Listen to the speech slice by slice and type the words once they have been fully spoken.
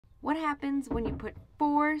What happens when you put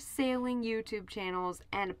 4 sailing YouTube channels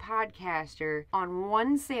and a podcaster on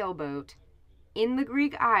one sailboat in the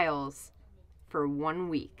Greek Isles for 1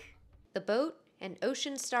 week? The boat and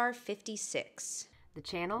Ocean Star 56. The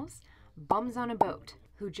channels, bums on a boat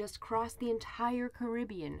who just crossed the entire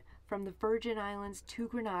Caribbean from the Virgin Islands to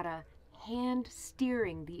Grenada, hand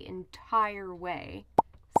steering the entire way.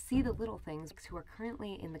 See the little things who are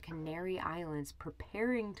currently in the Canary Islands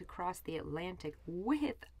preparing to cross the Atlantic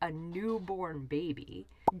with a newborn baby.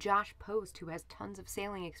 Josh Post, who has tons of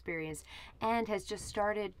sailing experience and has just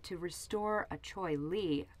started to restore a Choi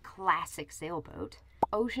Lee classic sailboat.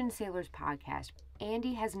 Ocean Sailors Podcast.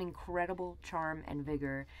 Andy has an incredible charm and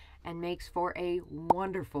vigor and makes for a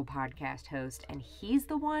wonderful podcast host, and he's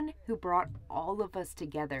the one who brought all of us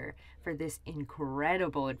together for this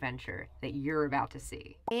incredible adventure that you're about to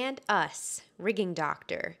see. And us, Rigging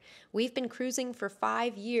Doctor. We've been cruising for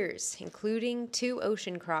 5 years, including 2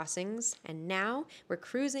 ocean crossings, and now we're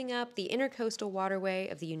cruising up the intercoastal waterway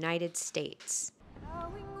of the United States.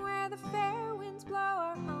 Going where the fair winds blow,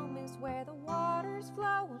 our home is where the waters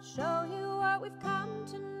flow. We'll show you what we've come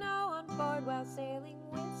to know on board while sailing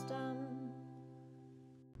wisdom.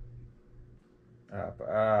 Up,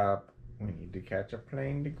 up. We need to catch a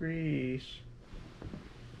plane to Greece.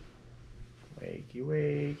 Wakey,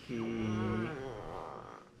 wakey.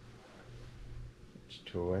 It's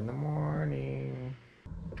 2 in the morning.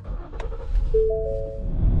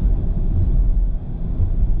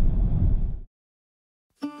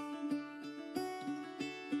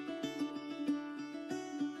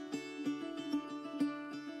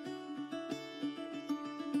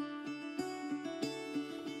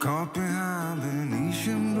 Caught behind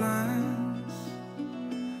Venetian blinds,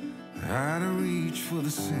 out of reach for the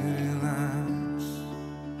city lights.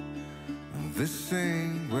 This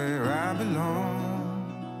ain't where I belong.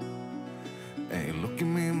 Hey, look at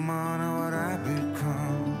me, man, what I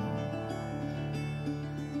become.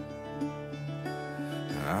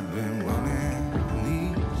 I've been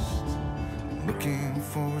running east, looking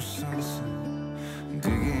for a sunset,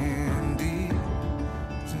 digging deep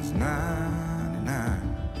since '99.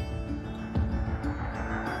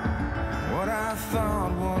 What I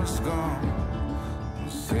thought was gone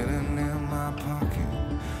was sitting in my pocket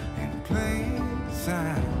in plain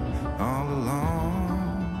sight all along.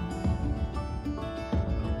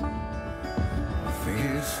 I think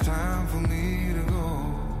it's time for me to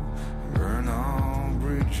go, burn all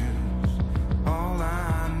bridges. All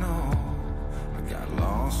I know, I got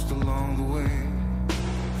lost along the way,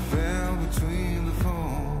 fell between the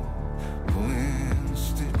foam, pulling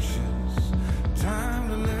stitches. Time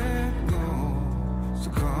to let go, so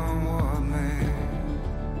come what may.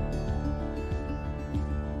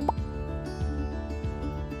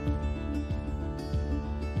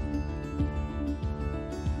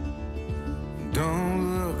 Don't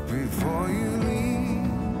look before you leave.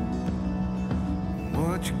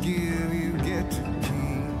 What you give, you get to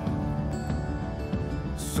keep.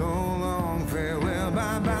 So long, farewell,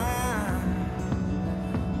 bye-bye.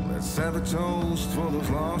 Let's have a toast for those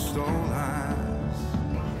lost old lives.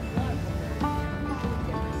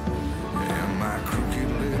 And my crooked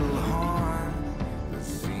little heart that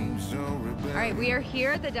seems so rebellious. All right, we are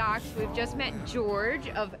here at the docks. We've just met George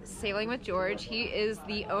of Sailing with George. He is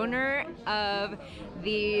the owner of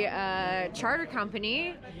the charter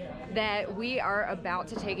company that we are about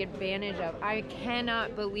to take advantage of. I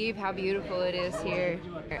cannot believe how beautiful it is here.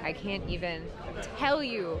 I can't even tell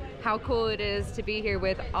you how cool it is to be here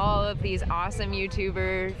with all of these awesome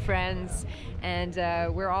YouTuber friends, and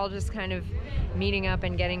we're all just kind of meeting up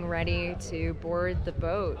and getting ready to board the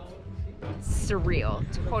boat. Surreal,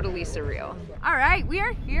 totally surreal. All right, we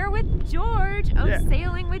are here with George of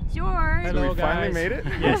Sailing with George. Hello, we finally made it?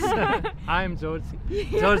 Yes, I'm George.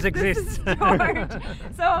 George exists. This is George.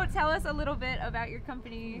 So tell us a little bit about your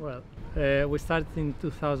company. Well, we started in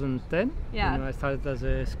 2010. Yeah. You know, I started as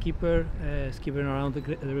a skipper, skipping around the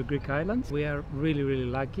Greek islands. We are really, really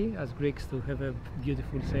lucky as Greeks to have a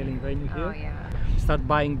beautiful sailing venue here. Oh yeah. Start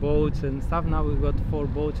buying boats and stuff. Now we've got 4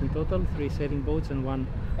 boats in total, 3 sailing boats and 1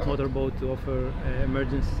 motorboat to offer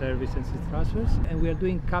emergency service and sea transfers. And we are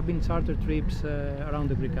doing cabin charter trips around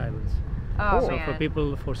the Greek islands. Oh, so man. for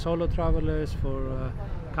people, for solo travelers, for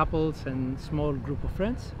couples and small group of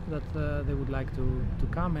friends that they would like to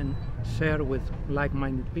come and share with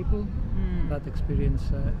like-minded people that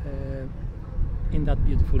experience in that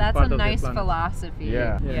beautiful That's part a of nice the planet. philosophy.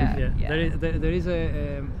 Yeah. Yeah. There is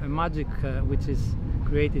a magic which is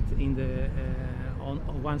created in the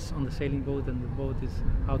once on the sailing boat and the boat is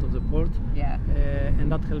out of the port. Yeah.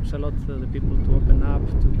 And that helps a lot the people to open up,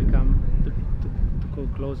 to become to go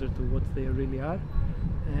closer to what they really are.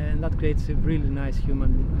 and that creates a really nice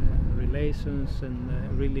human relations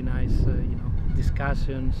and really nice, you know,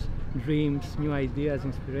 discussions, dreams, new ideas,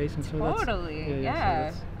 inspiration. So Totally,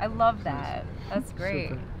 yeah. I love that. That's great.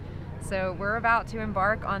 Super. So we're about to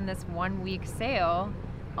embark on this 1-week sail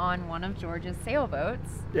on one of George's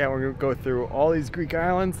sailboats. Yeah, we're gonna go through all these Greek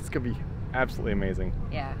islands. It's gonna be absolutely amazing.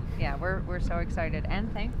 Yeah, we're so excited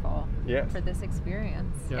and thankful Yes. for this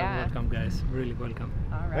experience. Yeah, welcome guys, really welcome.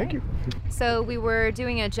 All right. Thank you. So we were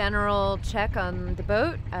doing a general check on the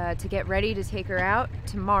boat to get ready to take her out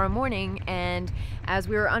tomorrow morning, and as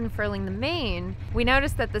we were unfurling the main, we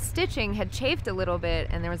noticed that the stitching had chafed a little bit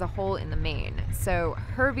and there was a hole in the main. So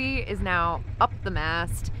Herbie is now up the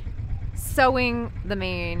mast, sewing the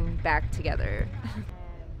main back together.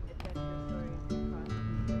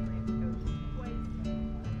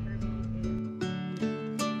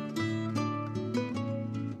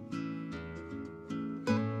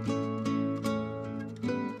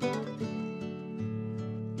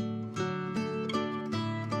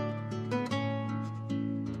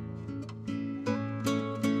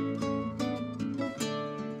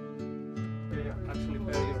 Actually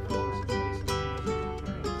bury your phones in this.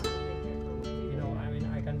 You know, I mean,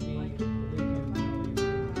 I can be with you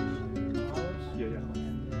hours. Yeah.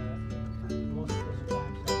 And most of the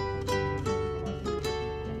times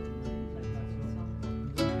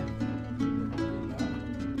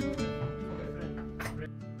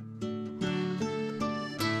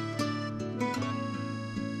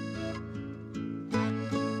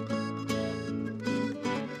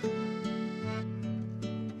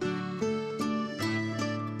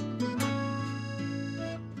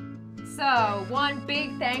So one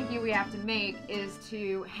big thank you we have to make is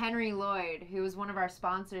to Henri-Lloyd, who is one of our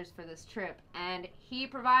sponsors for this trip, and he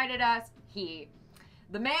provided us, the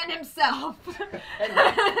man himself,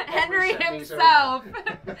 Henry himself.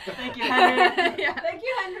 Thank you, Henry. Yeah. Thank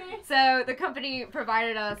you, Henry. So the company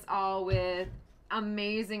provided us all with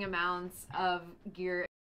amazing amounts of gear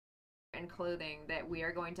and clothing that we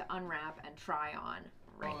are going to unwrap and try on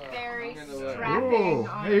right now. Very strapping.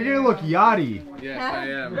 Hey, you're gonna look yachty. Yes, I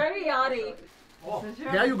am. Very yachty.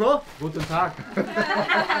 There you go. Guten Tag.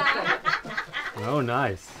 Oh,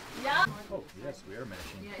 nice. Yeah. Oh, yes, we are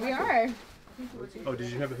matching. We are. Oh,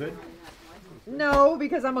 did you have a hood? No,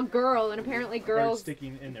 because I'm a girl, and apparently Or it's girls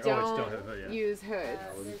sticking in there. don't Oh, it's still have a hood, yeah. use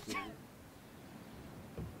hoods.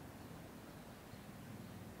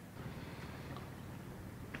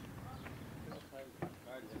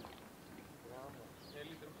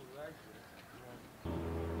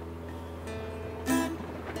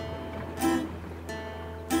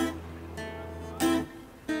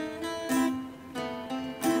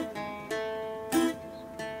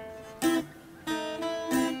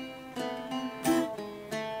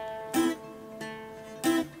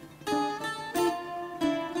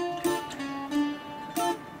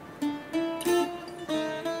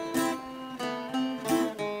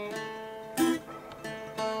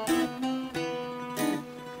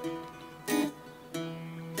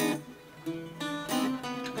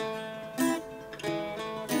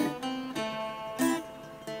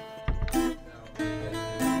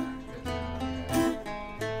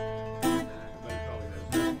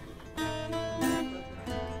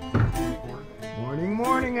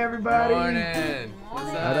 Morning, everybody. Morning. What's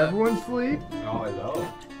How'd up? everyone sleep? Oh, hello.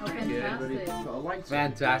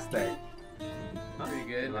 Fantastic. Pretty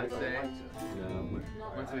good, I'd say.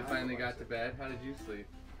 Once we finally got to bed, how did you sleep?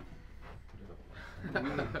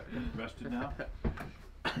 Rested now?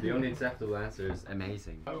 The only acceptable answer is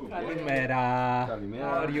amazing. Kalimera.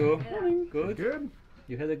 How are you? Good? Good.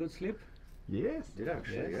 You had a good sleep? Yes. Did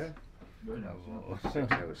actually, Yes. yeah.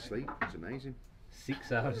 6 hours sleep. It's amazing.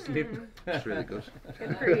 6 hours sleep. It's really good.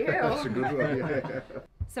 Good for you. That's a good one, yeah.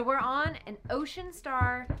 So we're on an Ocean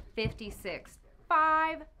Star 56.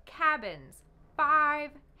 5 cabins,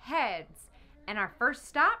 5 heads, and our first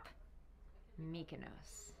stop,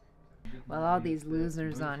 Mykonos. Well, all these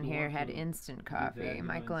losers on here had instant coffee.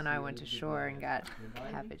 Michael and I went to shore and got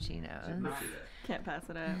cappuccinos Can't pass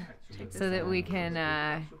it up. so that we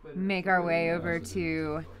can make our way over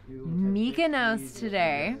to Mykonos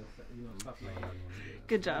today.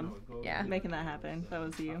 Good job Yeah, making that happen. That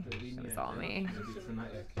was you. it was all me.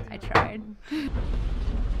 I tried.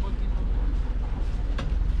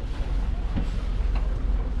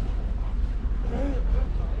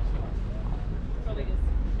 Probably just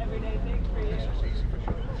everyday thing for you.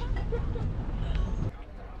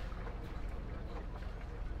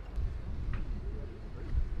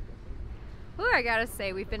 Ooh, I gotta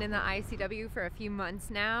say, we've been in the ICW for a few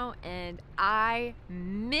months now, and I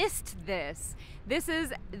missed this. This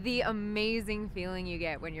is the amazing feeling you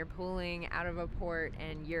get when you're pulling out of a port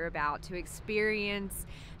and you're about to experience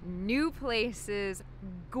new places,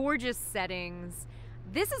 gorgeous settings.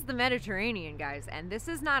 This is the Mediterranean, guys, and this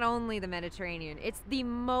is not only the Mediterranean, it's the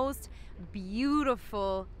most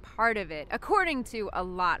beautiful part of it, according to a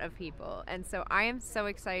lot of people. And so I am so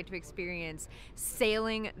excited to experience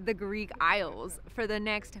sailing the Greek Isles for the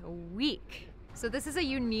next week. So this is a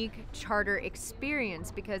unique charter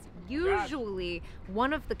experience because usually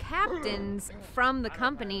one of the captains from the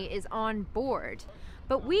company is on board,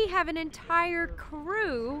 but we have an entire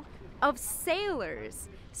crew of sailors.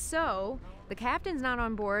 So the captain's not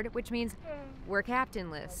on board, which means we're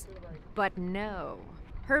captainless. But no.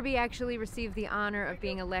 Herbie actually received the honor of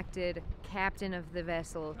being elected captain of the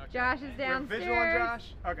vessel. Josh is downstairs. Visual on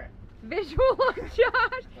Josh? Okay. Visual on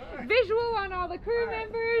Josh. Visual on all the crew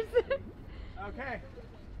members. Okay.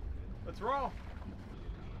 Let's roll.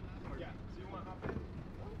 Yeah. So you want to hop in?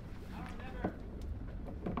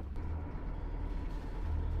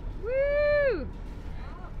 Woo!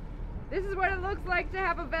 This is what it looks like to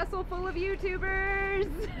have a vessel full of YouTubers.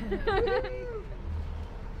 There's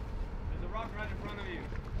a rock right in front of you.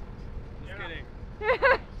 Just kidding.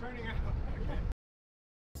 Turning out.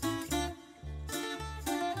 Is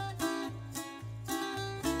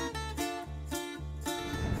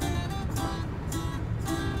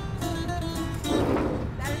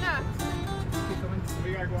that enough? We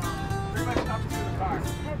gotta go out. Pretty much up to the car.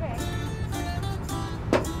 Okay.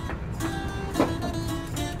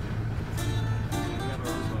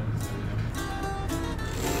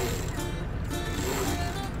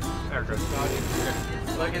 There goes Scotty.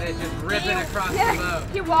 Look at it just ripping across the boat.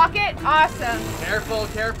 You walk it? Awesome. Careful,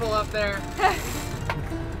 careful up there.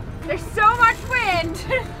 There's so much wind.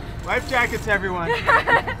 Life jackets, everyone.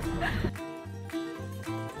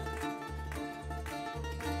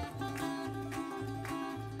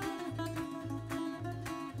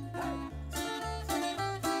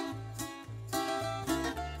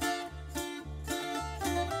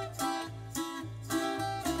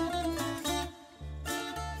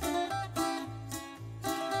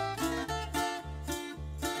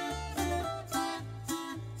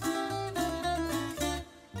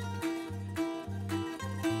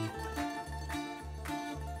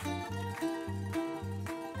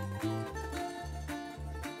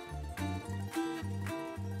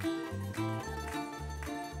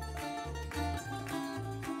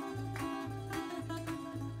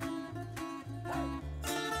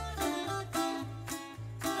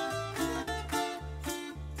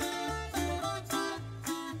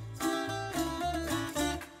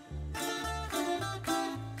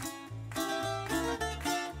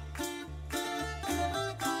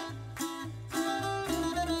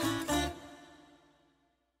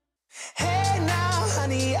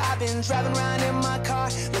 I've been driving around in my car,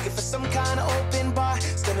 looking for some kind of open bar.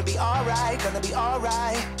 It's gonna be alright, gonna be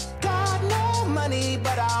alright. Got no money,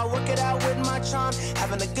 but I'll work it out with my charm.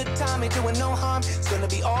 Having a good time, ain't doing no harm. It's gonna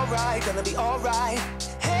be alright, gonna be alright.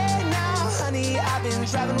 Hey now, honey, I've been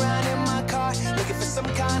driving around in my car, looking for some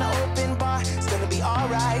kind of open bar. It's gonna be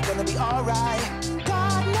alright, gonna be alright.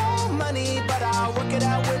 Got no money, but I'll work it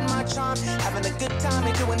out with my charm. Having a good time,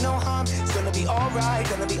 ain't doing no harm. It's gonna be alright,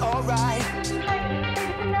 gonna be alright.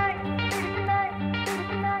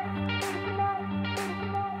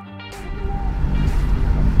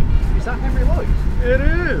 Is that Henri-Lloyd? It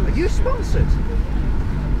is! Are you sponsored?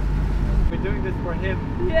 We're doing this for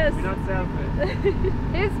him. Yes. We're not selfish.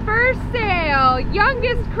 His first sail,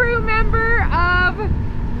 youngest crew member of,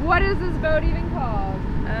 what is this boat even called?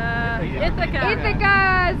 Ithaca.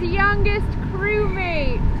 Ithaca's youngest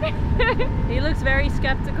crewmate. He looks very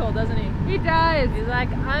skeptical, doesn't he? He does. He's like,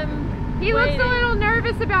 He looks a little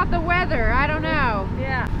nervous about the weather. I don't know.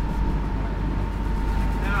 Yeah.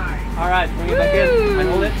 Nice. All right, bring it back in and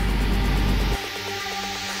hold it.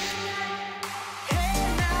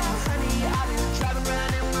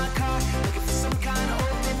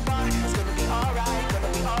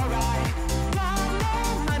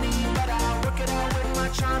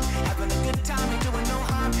 Having a good time, ain't doing no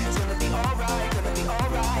harm. It's gonna be alright, gonna be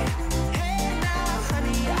alright. Hey now,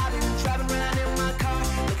 honey, I've been driving around in my car,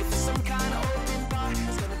 looking for some kind of open bar.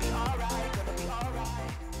 It's gonna be alright, gonna be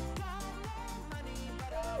alright.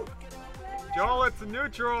 Joel, it's a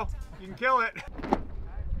neutral. You can kill it.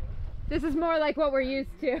 This is more like what we're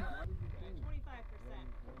used to.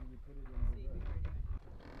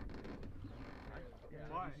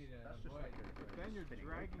 Why? Then you're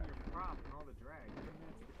dragging your prop and all the drag.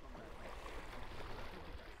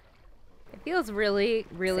 It feels really,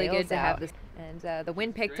 really Sails good to out. have this. And the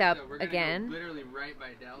wind picked up again. Go literally right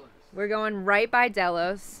by Delos. We're going right by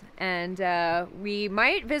Delos, and we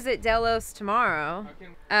might visit Delos tomorrow.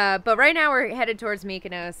 But right now we're headed towards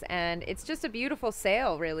Mykonos, and it's just a beautiful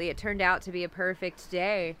sail, really. It turned out to be a perfect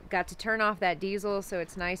day. Got to turn off that diesel, so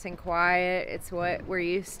it's nice and quiet. It's what we're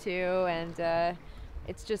used to, and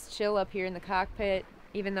it's just chill up here in the cockpit,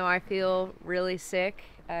 even though I feel really sick,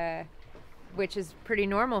 which is pretty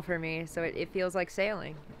normal for me, so it feels like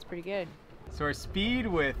sailing. It's pretty good. So our speed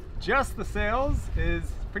with just the sails is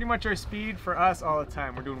pretty much our speed for us all the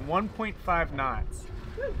time. We're doing 1.5 knots.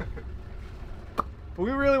 But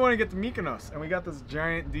we really want to get to Mykonos, and we got this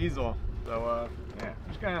giant diesel. So yeah,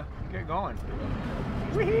 just gonna get going.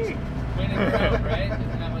 Whee! When in Rome, right?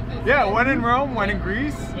 Isn't that what they say? Yeah, when in Rome, when in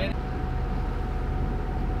Greece.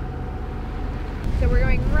 So we're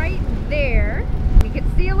going right there. You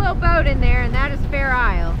can see a little boat in there, and that is Fair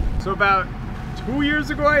Isle. So about 2 years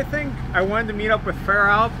ago, I think, I wanted to meet up with Fair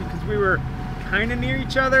Isle because we were kind of near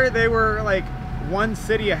each other. They were like one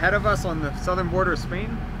city ahead of us on the southern border of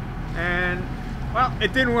Spain. And, well,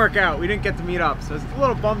 it didn't work out. We didn't get to meet up, so I was a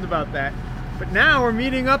little bummed about that. But now we're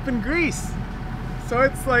meeting up in Greece. So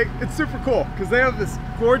it's like, it's super cool because they have this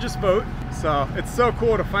gorgeous boat. So it's so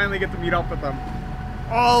cool to finally get to meet up with them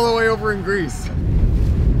all the way over in Greece.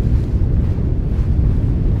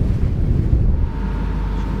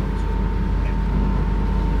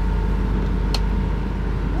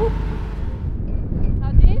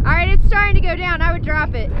 All right, it's starting to go down. I would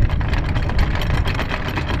drop it.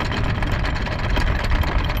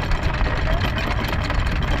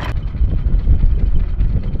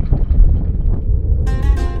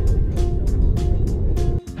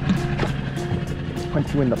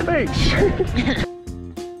 Punch you in the face.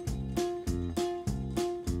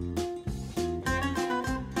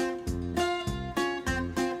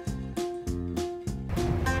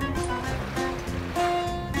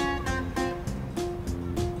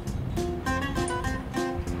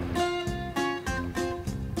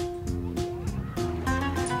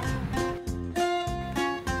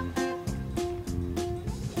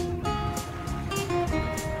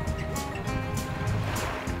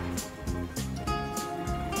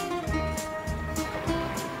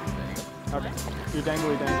 Okay, your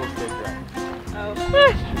dangly dangle stays dry. Oh.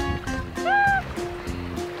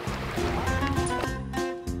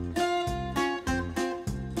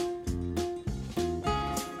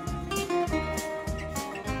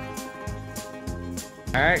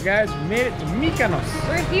 Alright guys, we made it to Mykonos.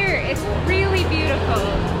 We're here. It's really beautiful.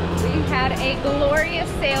 We had a glorious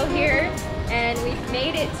sail here, and we've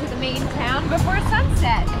made it to the main town before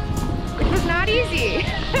sunset, which was not easy.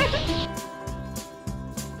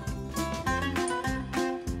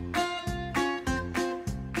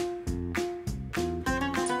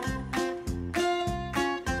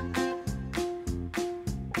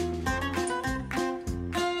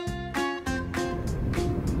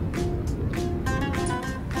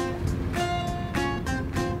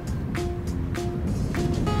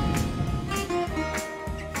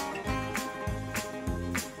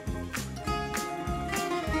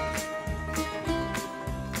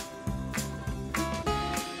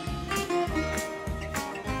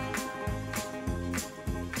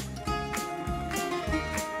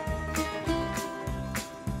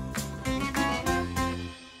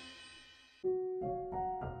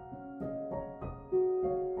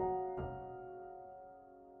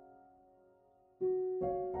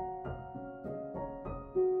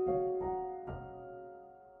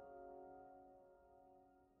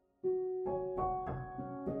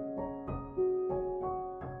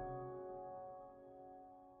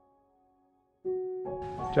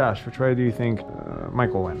 Josh, which way do you think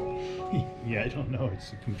Michael went? Yeah, I don't know.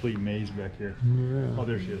 It's a complete maze back here. Yeah. Oh,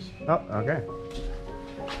 there she is. Oh, okay.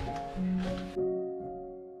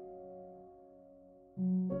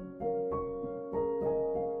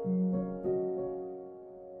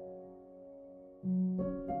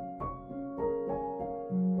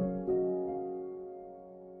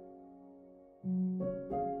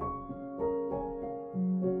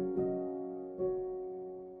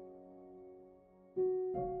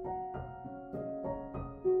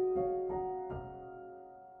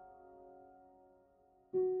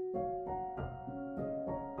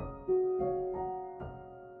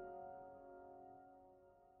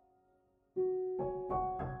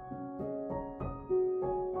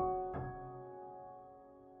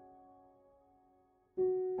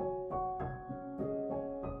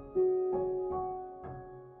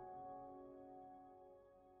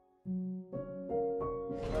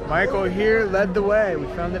 Michael here led the way. We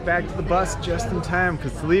found it back to the bus just in time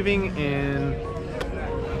because it's leaving in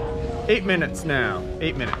 8 minutes now.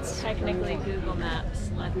 8 minutes. Technically, Google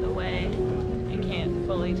Maps led the way. I can't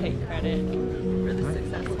fully take credit for the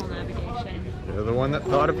successful navigation. You're the one that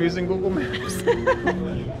thought of using Google Maps.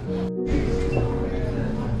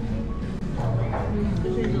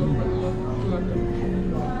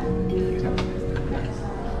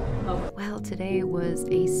 Well, today was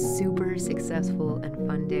a super successful and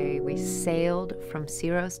fun day. We sailed from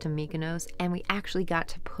Syros to Mykonos, and we actually got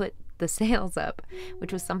to put the sails up,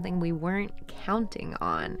 which was something we weren't counting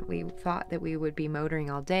on. We thought that we would be motoring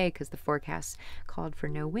all day because the forecast called for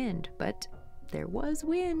no wind, but there was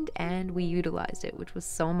wind and we utilized it, which was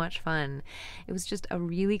so much fun. It was just a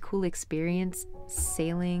really cool experience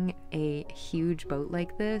sailing a huge boat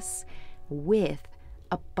like this with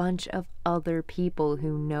a bunch of other people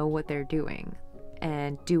who know what they're doing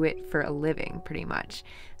and do it for a living, pretty much.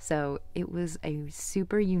 So it was a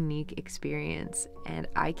super unique experience, and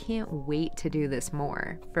I can't wait to do this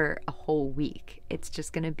more for a whole week. It's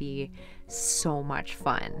just gonna be so much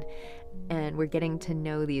fun. And we're getting to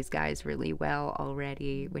know these guys really well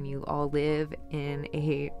already. When you all live in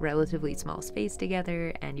a relatively small space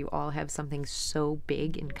together and you all have something so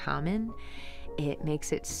big in common, it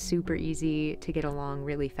makes it super easy to get along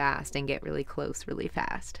really fast and get really close really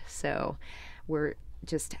fast. So we're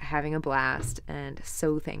just having a blast and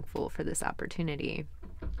so thankful for this opportunity.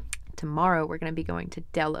 Tomorrow we're going to be going to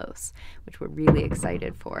Delos, which we're really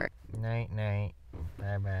excited for. Night, night.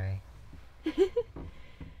 Bye-bye.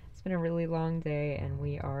 It's been a really long day and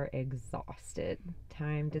we are exhausted.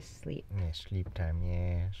 Time to sleep. Yeah, sleep time,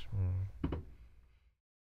 yes.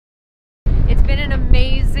 It's been an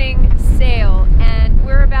amazing sail, and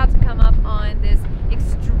we're about to come up on this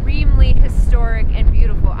extremely historic and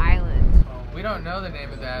beautiful island. We don't know the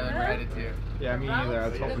name of the island we're headed to. Yeah, me neither. I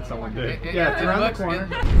was hoping someone did. Yeah, it's around the corner.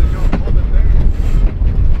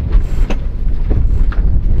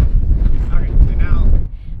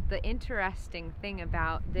 The interesting thing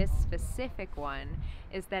about this specific one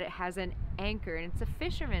is that it has an anchor, and it's a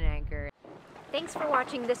fisherman anchor. Thanks for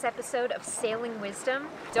watching this episode of Sailing Wisdom.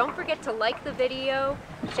 Don't forget to like the video,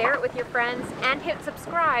 share it with your friends, and hit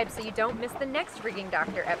subscribe so you don't miss the next Rigging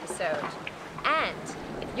Doctor episode. And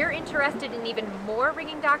if you're interested in even more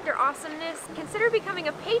Rigging Doctor awesomeness, consider becoming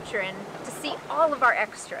a patron to see all of our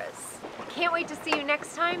extras. Can't wait to see you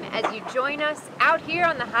next time as you join us out here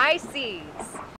on the high seas.